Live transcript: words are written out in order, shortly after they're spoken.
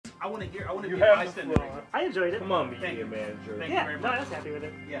I want to hear. I want to You hear have my the sentiment. floor. I enjoyed it. Come on, Thank media you. manager. Thank you Yeah, very no, I much. was happy with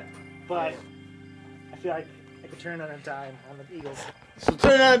it. Yeah. But I feel like I could turn on a dime on the Eagles. So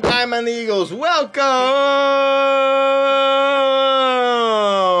turn on time on the Eagles. Welcome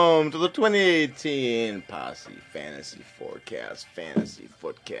to the 2018 Posse Fantasy Forecast, Fantasy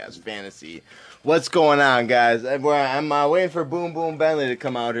Footcast, Fantasy. What's going on, guys? I'm waiting for Boom Boom Bentley to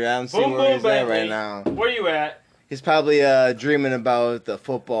come out here. I don't see Boom where Boom he's at Bentley. right now. Where you at? He's probably dreaming about the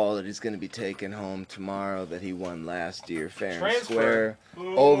football that he's going to be taking home tomorrow that he won last year, fair and Transfer. square.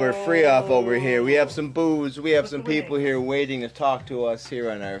 Over free off over here. We have some booze. We have some people here waiting to talk to us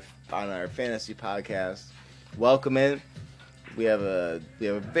here on our fantasy podcast. Welcome in. We have a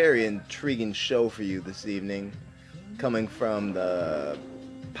very intriguing show for you this evening, coming from the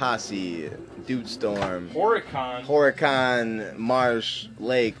Posse, Dude Storm, Horicon, Marsh,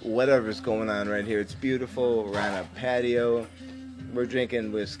 Lake, whatever's going on right here. It's beautiful. We're on a patio. We're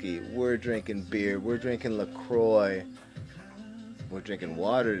drinking whiskey. We're drinking beer. We're drinking LaCroix. We're drinking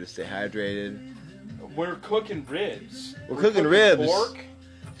water to stay hydrated. We're cooking ribs. We're cooking ribs. Pork.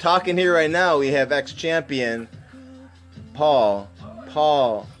 Talking here right now, we have ex-champion Paul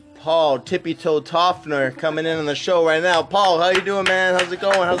Tippy Toe Toffner coming in on the show right now. Paul, how you doing, man? How's it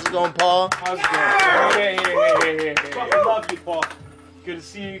going, Paul? How's it going? Hey. Fucking love you, Paul. Good to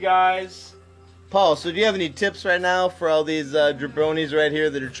see you guys. Paul, so do you have any tips right now for all these jabronis right here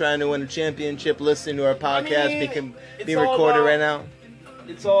that are trying to win a championship, listening to our podcast, being recorded right now?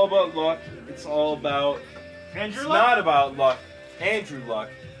 It's all about luck. It's all about... Andrew It's Luck? not about luck. Andrew Luck.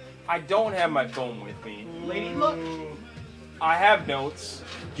 I don't have my phone with me. Lady Luck? I have notes.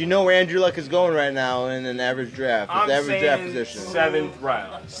 Do you know where Andrew Luck is going right now in an average draft? I'm His average draft saying position. 7th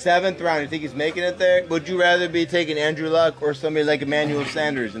round. 7th round. You think he's making it there? Would you rather be taking Andrew Luck or somebody like Emmanuel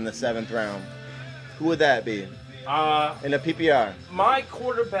Sanders in the 7th round? Who would that be? In a PPR? My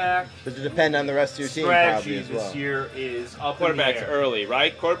quarterback Does it depend on the rest of your team probably strategy as well? this year is up in the Quarterback's air. early,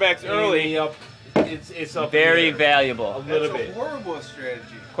 right? Quarterback's early. Up, it's up Very in the air. valuable. A little That's bit. a horrible strategy.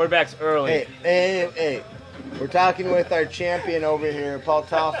 Quarterback's early. Hey. We're talking with our champion over here, Paul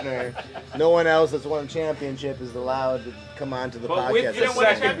Toffner. No one else that's won a championship is allowed to come on to the But podcast. with the don't want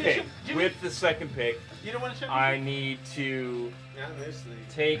a second pick, championship, Jimmy? with the second pick, You don't want a championship? I need to Yeah, this league.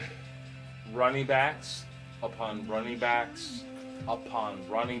 take running backs upon running backs upon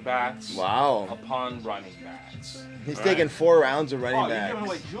running backs Wow. upon running backs. He's Right? taking 4 rounds of running Oh, you're backs. giving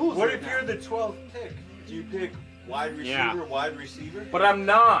away jewels What right if now. you're the 12th pick? Do you pick wide receiver, Yeah. wide receiver? But I'm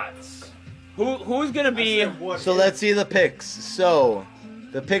not. Who's gonna be? So let's see the picks. So,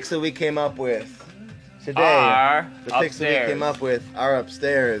 the picks that we came up with today, Are the picks that we upstairs. came up with are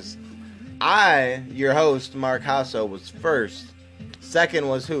upstairs. I, your host, Mark Hasso, was first. Second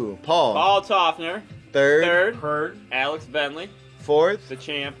was who? Paul. Paul Toffner. Third. Third. Alex Bentley, Fourth. the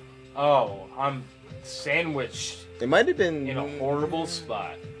champ. Oh, I'm sandwiched It might have been in a horrible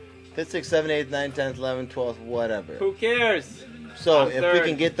spot. 5th, 6th, 7th, 8th, 9th, 10th, 11th, 12th, whatever. Who cares? So I'm if we third.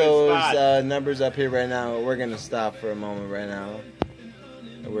 can get Good those spot. numbers up here right now, we're going to stop for a moment right now.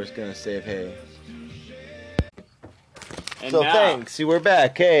 And we're just going to save hey. And So now, thanks. See, we're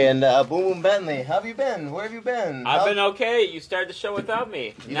back. Hey, and Boom Boom Bentley, how have you been? Where have you been? I've been okay. You started the show without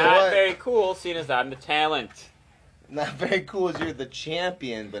me. You know Not what? very cool, seeing as I'm the talent. Not very cool as you're the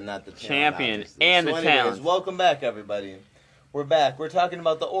champion, but not the talent, Champion obviously. and So the anyways, talent. welcome back, everybody. We're back. We're talking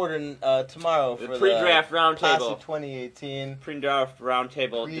about the order tomorrow The for pre-draft the roundtable. Posse 2018 Pre-draft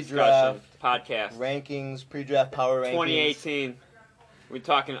roundtable Pre-draft discussion podcast. rankings, pre-draft power rankings. 2018. We're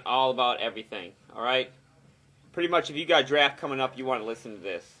talking all about everything. All right. Pretty much, if you got a draft coming up, you want to listen to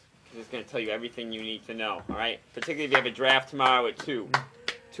this. 'Cause it's going to tell you everything you need to know. All right. Particularly if you have a draft tomorrow at 2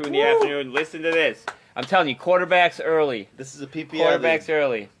 in the afternoon. Listen to this. I'm telling you, quarterbacks early. This is a PPR Quarterbacks league.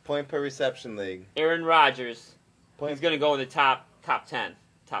 early. Point per reception league. Aaron Rodgers. Point. He's going to go in the top 10.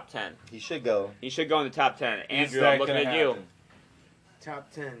 Top 10. He should go. He should go in the top 10. Is Andrew, that I'm looking gonna at you. happen?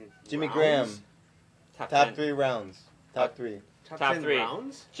 Top 10. Jimmy rounds? Graham. Top Top 10. 3 rounds. Top 3. Top, Top 10 3.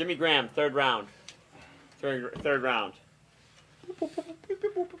 rounds? Jimmy Graham, third round. Third round. But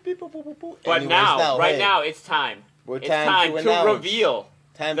Anyways, now, right hey, now, it's time. we're It's time to announce. reveal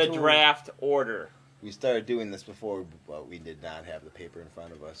Time the to draft order. We started doing this before, but we did not have the paper in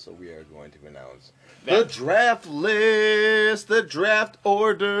front of us, so we are going to announce the That- draft list, the draft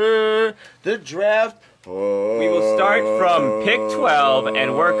order, the draft. We will start from pick 12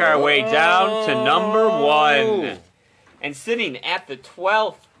 and work our way down to number 1. And sitting at the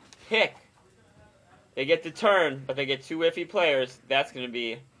 12th pick, they get the turn, but they get 2 iffy players. That's going to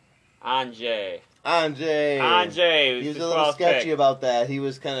be Anjay. Anjay. Anjay He was was the a little 12th sketchy pick. about that. He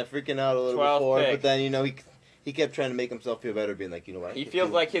was kind of freaking out a little 12th before, pick. but then he kept trying to make himself feel better, being like, you know what? He feels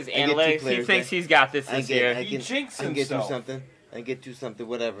like his I get two analytics. He players thinks there. he's got this year. He jinxed I can get himself. through something. I can get through something.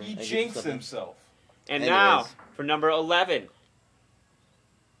 Whatever. He I can get jinxed through something. himself. And Anyways. now for number 11,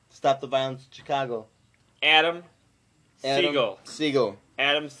 Stop the violence, Chicago. Adam Siegel. Siegel.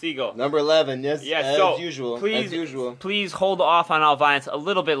 Adam Siegel. Number 11. Yes. Yes, As so usual. please- As usual. Please hold off on all violence a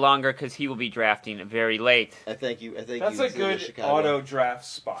little bit longer because he will be drafting very late. I thank you. I thank That's you. a good Chicago. auto draft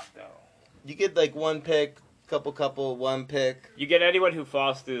spot, though. You get like one pick, couple, one pick. You get anyone who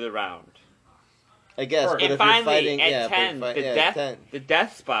falls through the round. I guess. Or- But And if finally, you're fighting, at yeah, 10, but the yeah, death 10. the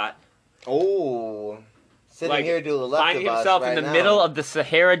death spot. Oh, sitting Like, here to the left Finding of us himself right in the now. middle of the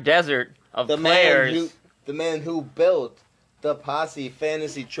Sahara Desert of the players. the man who built the Posse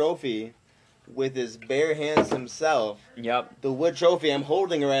Fantasy Trophy with his bare hands himself. Yep. The wood trophy I'm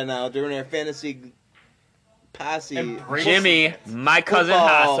holding right now during our fantasy Posse Embrace Jimmy, it. my cousin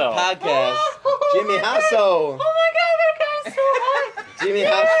football Hasso. podcast. Jimmy Hasso. Oh my god, that guy's so hot. Jimmy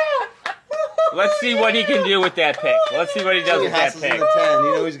Hasso. Let's see what he can do with that pick. Let's see what he does Jimmy with that Hasso's in pick. the 10.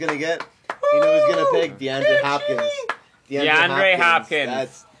 You know who he's gonna get? You know who's gonna pick? DeAndre Hopkins. DeAndre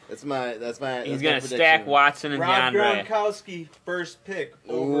Hopkins. That's my He's that's gonna my stack prediction. Watson and Rob DeAndre. Gronkowski, first pick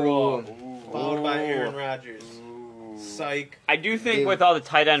Ooh. overall, Ooh. followed by Aaron Ooh. Rodgers. Psych. I do think Dude. with all the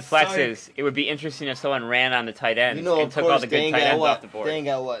tight end flexes, it would be interesting if someone ran on the tight ends You know, and of took all course, the good Dane tight got ends what? off the board. Dane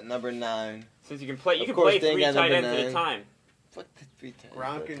got what? Number 9. Since you can play, you Of can course, play Dane 3 got tight number ends at a 9. time. Fuck the 3 times.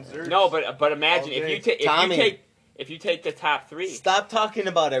 Gronk and Zerk. No, but imagine All if you day. take Tommy. if you take the top 3. Stop talking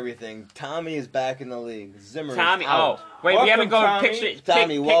about everything. Tommy is back in the league. Zimmer Tommy, is out. oh wait, we Welcome, haven't gone Tommy. pick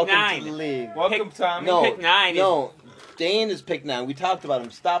Tommy, pick welcome 9. to the league. Welcome, Pick- Tommy. No, pick 9 is- no. Dane is pick 9. We talked about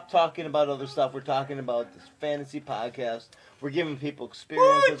him. Stop talking about other stuff. We're talking about this fantasy podcast. We're giving people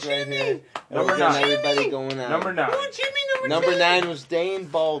experiences right here. Number We're getting 9. everybody going on. Number 9. Number 9 was Dane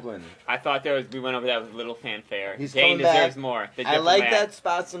Baldwin. I thought we went over that with little fanfare. He's Dane coming back. deserves more. The I like diplomat. that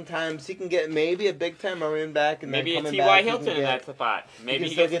spot sometimes. He can get maybe a big time running back and Maybe then a coming T.Y. back, he Hilton can in get that spot. Maybe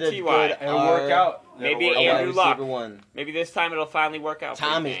he still gets get a T.Y. good It'll work out. Maybe It'll a work wide Andrew Luck. receiver 1. Maybe this time it'll finally work out. for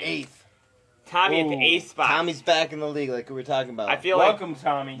Tommy, Dane. 8th. Tommy at the Ooh. 8th spot. Tommy's back in the league like we were talking about. I feel like Welcome,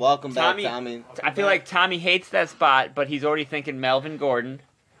 Tommy. Welcome back, Tommy- Tommy. I feel like Tommy hates that spot, but he's already thinking Melvin Gordon.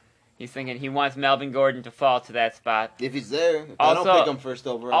 He's thinking he wants Melvin Gordon to fall to that spot. If he's there, if I Also- don't pick him first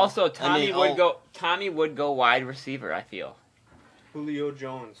overall. Also, Tommy would oh, go. Tommy would go wide receiver. I feel Julio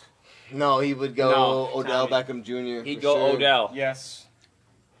Jones. No, he would go No, Odell Tommy. Beckham Jr. he'd for go sure. Odell. Yes.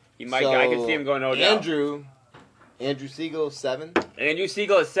 He might. I could see him going Odell. Andrew Siegel 7. Andrew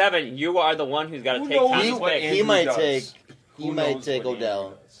Siegel is 7. You are the one who's got to Who take knows Tommy's what pick. Andrew He might does? take. He Who might knows take what Andrew Odell.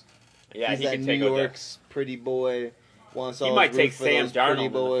 does? Yeah, He's he that could New take Odell. York's pretty boy. Wants He all might his take root for Sam those Darnold pretty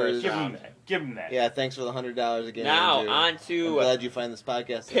in the boys. first Give round. him that. Give him that. Yeah, thanks for the $100 again. Now Andrew. on I'm to glad you find this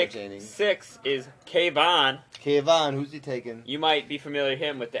podcast pick entertaining. 6 is Kayvon. Kayvon, who's he taking? You might be familiar with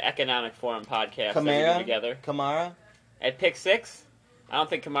him with the Economic Forum podcast that we do Kamara? together. Kamara? At pick 6, I don't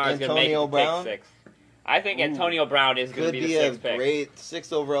think Kamara's going to make it Antonio to Brown? pick 6. I think Ooh. Antonio Brown is going to Could be be the a 6th pick. great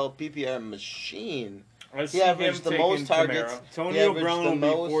 6th overall PPR machine. I see He averaged him the taking most targets. Kamara. Antonio averaged Brown the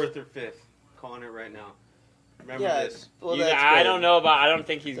will most- be 4th or 5th. Calling it right now. Remember Yeah, this. well, You- that's I great. don't know about. I don't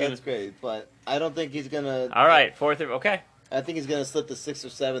think he's going That's to. great, but I don't think he's gonna. All right, 4th. Okay, I think he's gonna slip to 6th or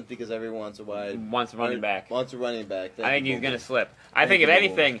 7th because everyone wants a wide. once running back. Wants a running back. I think he's going to slip. I Thank think if you,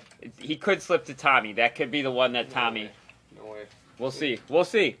 anything, he could slip to Tommy. That could be the one that Tommy. No way. We'll see. We'll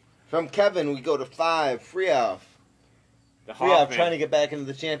see. From Kevin, we go to 5. Freeoff. The Freeoff Hoffman. trying to get back into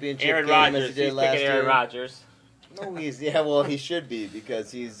the championship Aaron game as Rodgers. he He's did last picking Aaron year. Rodgers. No, he should be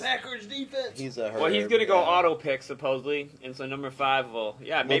because he's Backwards defense. he's a. Well, he's going to go yeah. auto pick supposedly, and so number 5 will.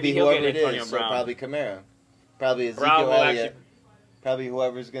 Yeah, Will maybe be he'll whoever get it Antonio is. So Brown. probably Kamara. Probably Ezekiel Brown will Elliott. actually Probably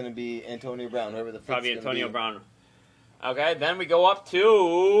whoever's going to be Antonio Brown. Whoever the fifth's probably gonna Antonio be. Brown. Okay, then we go up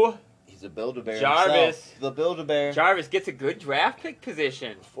to He's a Build-A-Bear Jarvis. himself. The Build-A-Bear. Jarvis gets a good draft pick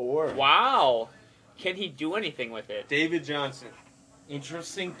position. 4. Wow, can he do anything with it? David Johnson.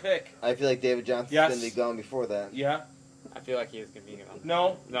 Interesting pick. I feel like David Johnson's Yes. going to be gone before that. Yeah. I feel like he is going to be gone.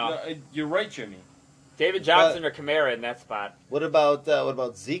 No. No. You're right, Jimmy. David Johnson or Kamara in that spot. What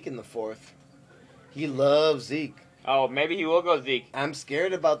about Zeke in the 4th? He loves Zeke. Oh, maybe he will go Zeke. I'm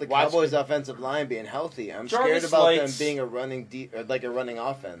scared about the Watch Cowboys' me. offensive line being healthy. I'm Jarvis scared about likes- them being a running running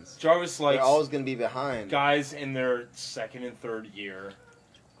offense. Jarvis They're likes always going to be behind. guys in their 2nd and 3rd year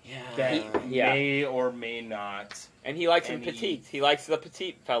Yeah. that Yeah. may or may not. And he likes And him petite. He likes the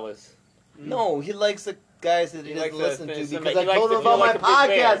petite fellas. No, he likes the guys that he He doesn't likes listen to- to he because I likes told to him feel about my like a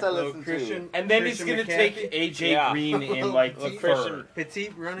big man. podcast I Little listen to. Christian. And then Christian he's going to McCaffrey. take AJ Yeah. Green in like Little the Christian. 3rd.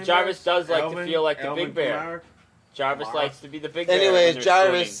 Petite running Jarvis backs. does like to Alvin- feel like the Alvin big bear. Kamara. Jarvis Kamara. likes to be the big bear. when Anyways, they're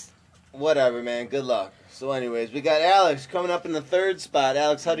Jarvis, whatever, man. Good luck. So, anyways, we got Alex coming up in the third spot.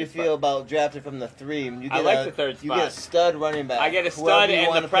 Alex, how do you feel about drafting from the 3? You get I like the third You spot. get a stud running back. I get a Whoever stud, you and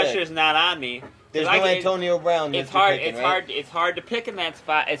wanna the pressure's pick. not on me. There's I no get- Antonio Brown. It's that you're hard. picking, It's right? hard. It's hard to pick in that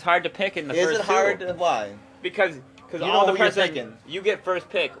spot. It's hard to pick in the Is first it hard? two. Why? Because You all know the who you're person picking. you get first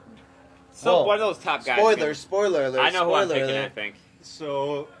pick. So Whoa. one of those top guys. Spoiler alert. I know who I'm spoiler picking. I alert. think.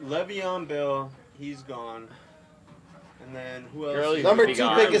 So Le'Veon Bell, he's gone. And then who else? Gurley's Number be 2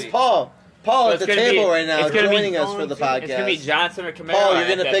 gone. pick is Paul. Paul So at the it's gonna table be- right now, it's gonna be joining us for the podcast. It's gonna be Johnson or Camaro. Paul, you're at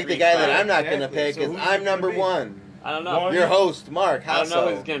gonna that pick the 3 guy spot. that I'm not gonna Exactly. pick So because who's I'm it number gonna be? 1. I don't know. Your host, Mark. I don't know Hasso.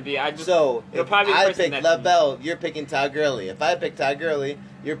 who it's gonna be. I just So it'll if probably be I the person pick that- Lev Bell, you're picking Todd Gurley. If I pick Todd Gurley,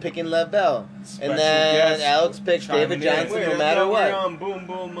 you're picking Lev Bell. Special And then guest Alex picks chiming David in. Johnson Wait, no I matter thought we what. were on Boom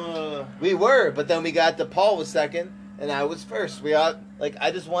Boom. We were, but then we got to Paul was second, and I was first. We all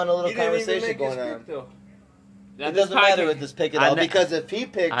I just want a little He didn't even conversation make going his on. pick, though. It doesn't matter with this pick at on all the- because if he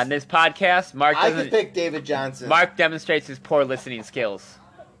picks, On this podcast, Mark I could doesn't. pick David Johnson. Mark demonstrates his poor listening skills.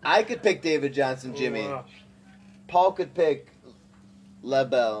 I could pick David Johnson, Jimmy. Oh, Paul could pick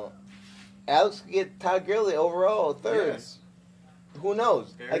LeBell. Alex could get Todd Gurley overall third. yes. Who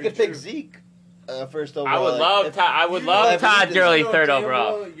knows? Very I could pick true. Zeke first overall. I would love. If I would You love know, Todd you Gurley know third damn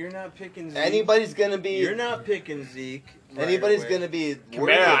overall. well you're not picking Zeke. anybody's gonna be. You're not picking Zeke. right Anybody's away. gonna be.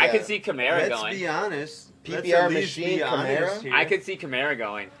 worthy Kamara, of I that. could see Kamara Let's going. be honest. Let's PPR at least machine, be honest Kamara? here. I could see Kamara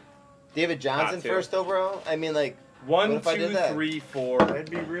going. David Johnson Top two. first overall. I mean, like, 1, What if I did 2, that? 3, 4 That'd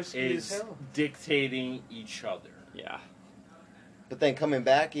be risky as is hell. dictating each other. Yeah. but then coming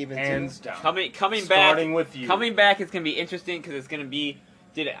back even Hands too. down. Coming back. Starting with you. Coming back is going to be interesting because it's going to be.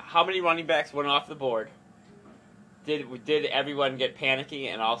 How many running backs went off the board? Did everyone get panicky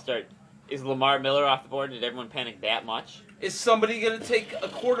and all start? Is Lamar Miller off the board? Did everyone panic that much? Is somebody going to take a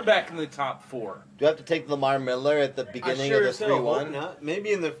quarterback in the top 4? Do I have to take Lamar Miller at the I beginning sure of the as hell hope 3-1? not.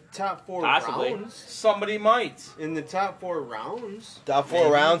 Maybe in the top 4 Possibly. rounds. Somebody might. In the top 4 rounds. Top 4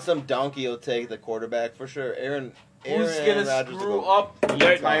 Maybe. rounds, some donkey will take the quarterback for sure. Aaron Who's going to Rodgers will screw go. up the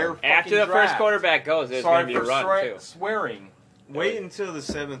They're- entire fucking After the draft? first quarterback goes, there's Sorry going to be a for run too. swearing. Wait until the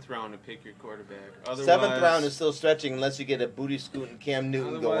 7th round to pick your quarterback. Otherwise, 7th round is still stretching unless you get a booty scooting Cam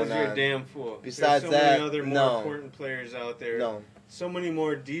Newton otherwise going you're on. a damn fool. Besides There's so that, many other more no. important players out there. No. So many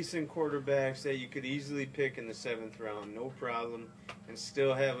more decent quarterbacks that you could easily pick in the 7th round, no problem, and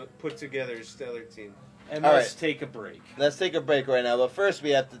still have it put together a stellar team. And All let's right. take a break. Let's take a break right now, but first we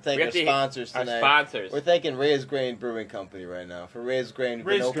have to thank We our have to- sponsors Our tonight. sponsors. We're thanking Ray's Grain Brewing Company right now. For Ray's Grain, we've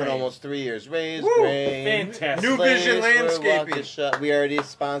been Ray's open Grain. almost 3 years. Ray's Woo! Grain. Fantastic. New Vision Place where Landscaping. walk is shut. We already Do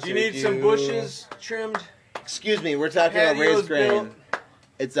sponsored you need some bushes trimmed? Excuse me, we're talking about Ray's Patios Grain. built?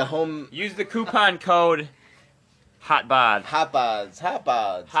 It's a home Use the coupon code HOTBOD.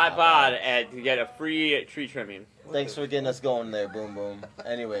 HOTBOD. And to get a free tree trimming. Thanks for getting us going there, Boom Boom.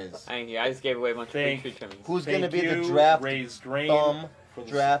 Anyways, Thank you. I just gave away a bunch of free Thank- tree trimmings. who's going to Thank be the you, draft Raised Grain, bum? for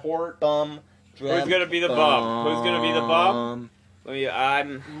the Draft support. bum. Draft Who's gonna be the bum? Who's gonna be the bum?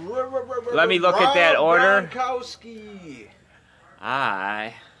 Let me look at that order. Gronkowski.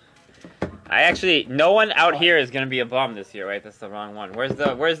 I actually, no one out here is gonna be a bum this year, right? That's the wrong one. Where's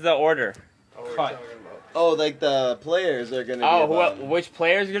the order? Oh, we're Cut. talking about. Oh, like the players are going to be Oh, a bum. which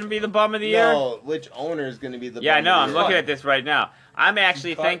player is gonna be the bum of the year? No, which owner is going to be the Yeah, I bum know. of I'm the year? looking at this right now. I'm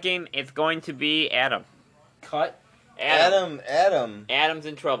actually Cut. thinking it's going to be Adam. Cut. Adam. Adam's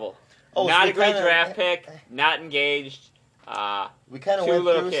in trouble. Oh, so Not we a great kinda- draft pick. Not engaged. We kind of Two went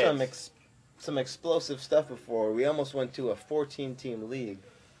little through kids. some explosive stuff before. We almost went to a 14-team league.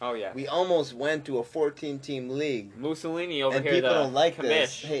 Oh yeah. We almost went to a 14-team league. Mussolini over And here. people the don't like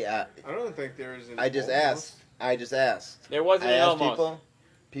this. commish. Hey, I don't think there is an I just almost. asked. There wasn't I an asked almost. people.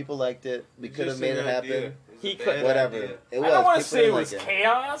 People liked it. We It's could have just made an it idea. happen. It's a He bad could- Whatever. idea. It was. I don't want to People say it didn't was like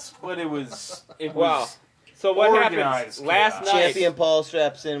chaos, but it was. Wow. So what Organized happened last chaos. night? Champion Paul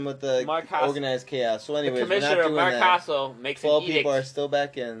straps in with the Mark Haas- organized chaos. So The anyways, we're not commissioner, doing Mark that. Hassel, makes 12 an edict. people are still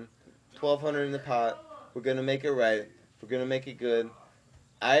back in. 1,200 in the pot. We're going to make it right. We're going to make it good.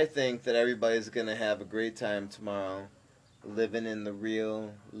 I think that everybody's going to have a great time tomorrow. Living in the real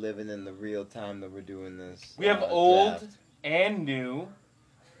time that we're doing this. We have old draft. and new.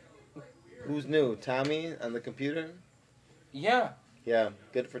 Who's new? Tommy on the computer? Yeah. Yeah,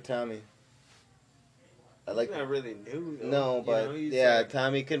 good for Tommy. I like He's not really new. Though. No, You but know, he's yeah, like,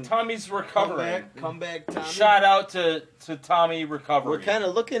 Tommy can. Tommy's recovering. come back, Tommy. Shout out to Tommy recovering. We're kind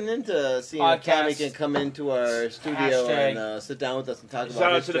of looking into seeing if Tommy Podcast. can come into our studio Hashtag. and sit down with us and talk about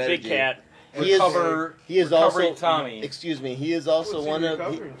Shout out his to the big strategy. cat. He is. Recover, He is recovery also. Tommy. Excuse me. He is also What's he one of.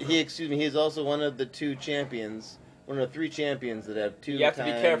 recovering He from? excuse me. He is also one of the 2 champions one of the 3 champions that have 2. You have to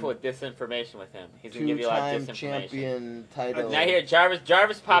be careful with disinformation with him. He's going to give you a lot of 2-time disinformation. champion title. Now here,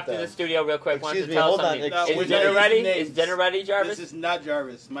 Jarvis popped in the studio real quick. Wants Excuse to me, tell hold us on. something. No, Is we're dinner not ready? using Is names. dinner ready, Jarvis? This is not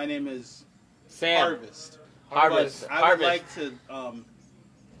Jarvis. My name is Sam. Harvest. Harvest. But I would like to.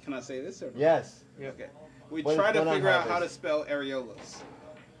 Can I say this or no? Yes. Okay. We What is try to going on, figure out how to Harvest? spell areolas.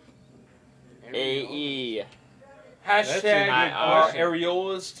 A-E. Hashtag Hi,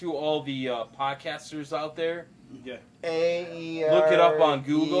 areolas to all the podcasters out there. Yeah. A-E-R-E-A-O. Look it up on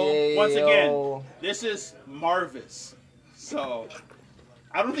Google. Once again, this is Marvis. So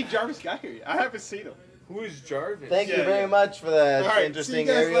I don't think Jarvis got here yet. I haven't seen him. Who is Jarvis? Thank you Yeah, very yeah. much for that All right, interesting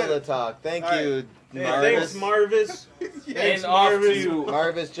see you guys areola later. talk. Thank All you, Hey, Marvis. thanks, Marvis. And off Marvis. to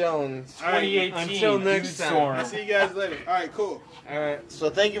Marvis Jones. 2018 Until next Dude time. Storm. I'll see you guys later. All right, cool. All right. So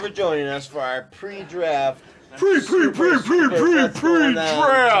thank you for joining us for our pre-draft. Pre-draft.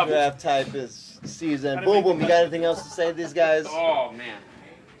 Draft type is season. Boom, boom. You got anything else to say to these guys? Oh, man.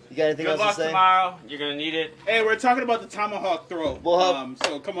 You got anything Good else luck to say? tomorrow. You're going to need it. Hey, we're talking about the tomahawk throw. We'll help.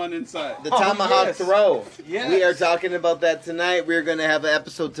 So come on inside. The tomahawk yes. throw. Yes. We are talking about that tonight. We're going to have an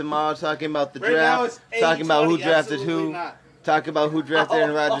episode tomorrow talking about the Right now draft. it's Talking about who 80-20, drafted absolutely who. not. Talk about who drafted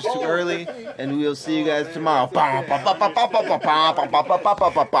Aaron Rodgers too early, and we'll see you guys tomorrow. We'll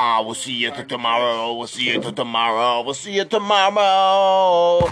see you tomorrow. We'll see you tomorrow. We'll see you tomorrow.